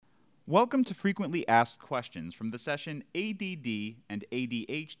Welcome to Frequently Asked Questions from the session ADD and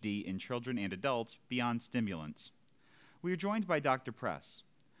ADHD in Children and Adults Beyond Stimulants. We are joined by Dr. Press.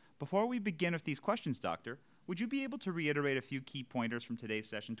 Before we begin with these questions, Doctor, would you be able to reiterate a few key pointers from today's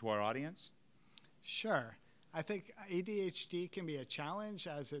session to our audience? Sure. I think ADHD can be a challenge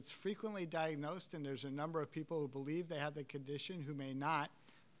as it's frequently diagnosed, and there's a number of people who believe they have the condition who may not.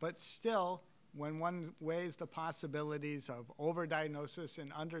 But still, when one weighs the possibilities of overdiagnosis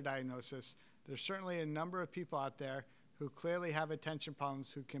and underdiagnosis, there's certainly a number of people out there who clearly have attention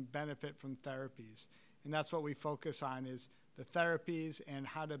problems who can benefit from therapies. And that's what we focus on, is the therapies and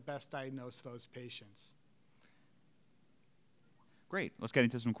how to best diagnose those patients. Great. Let's get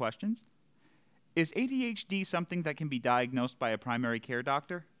into some questions. Is ADHD something that can be diagnosed by a primary care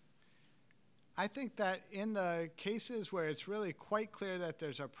doctor? I think that in the cases where it's really quite clear that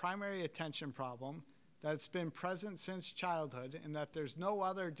there's a primary attention problem, that it's been present since childhood, and that there's no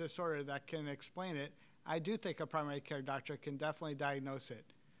other disorder that can explain it, I do think a primary care doctor can definitely diagnose it.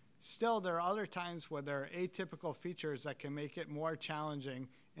 Still, there are other times where there are atypical features that can make it more challenging,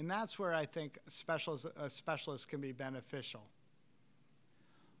 and that's where I think a specialist can be beneficial.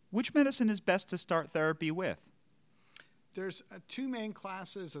 Which medicine is best to start therapy with? There's two main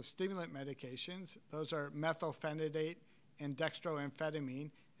classes of stimulant medications. Those are methylphenidate and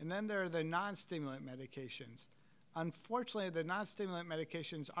dextroamphetamine. And then there are the non-stimulant medications. Unfortunately, the non-stimulant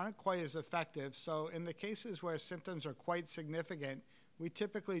medications aren't quite as effective. So in the cases where symptoms are quite significant, we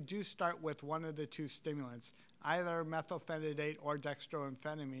typically do start with one of the two stimulants, either methylphenidate or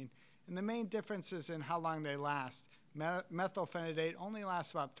dextroamphetamine. And the main difference is in how long they last. Methylphenidate only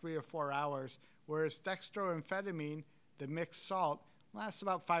lasts about 3 or 4 hours, whereas dextroamphetamine, the mixed salt, lasts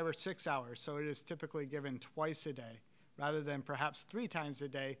about 5 or 6 hours, so it is typically given twice a day, rather than perhaps 3 times a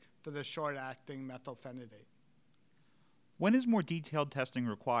day for the short-acting methylphenidate. When is more detailed testing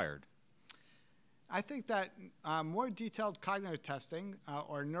required? I think that more detailed cognitive testing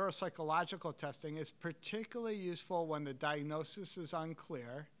or neuropsychological testing is particularly useful when the diagnosis is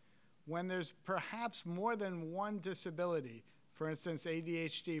unclear, when there's perhaps more than one disability, for instance,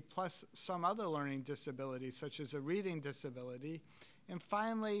 ADHD plus some other learning disability, such as a reading disability, and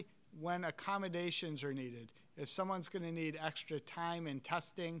finally, when accommodations are needed. If someone's going to need extra time in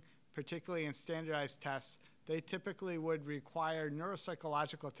testing, particularly in standardized tests, they typically would require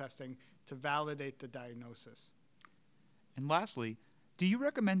neuropsychological testing to validate the diagnosis. And lastly, do you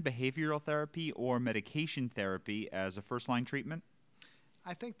recommend behavioral therapy or medication therapy as a first-line treatment?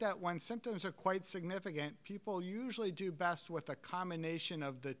 I think that when symptoms are quite significant, people usually do best with a combination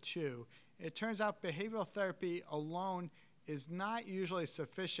of the two. It turns out behavioral therapy alone is not usually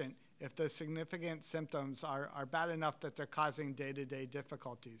sufficient if the significant symptoms are bad enough that they're causing day-to-day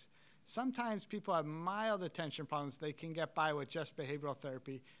difficulties. Sometimes people have mild attention problems, they can get by with just behavioral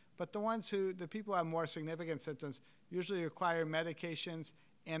therapy, but the people who have more significant symptoms usually require medications,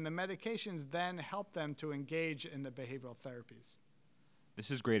 and the medications then help them to engage in the behavioral therapies. This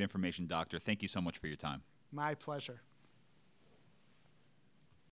is great information, Doctor. Thank you so much for your time. My pleasure.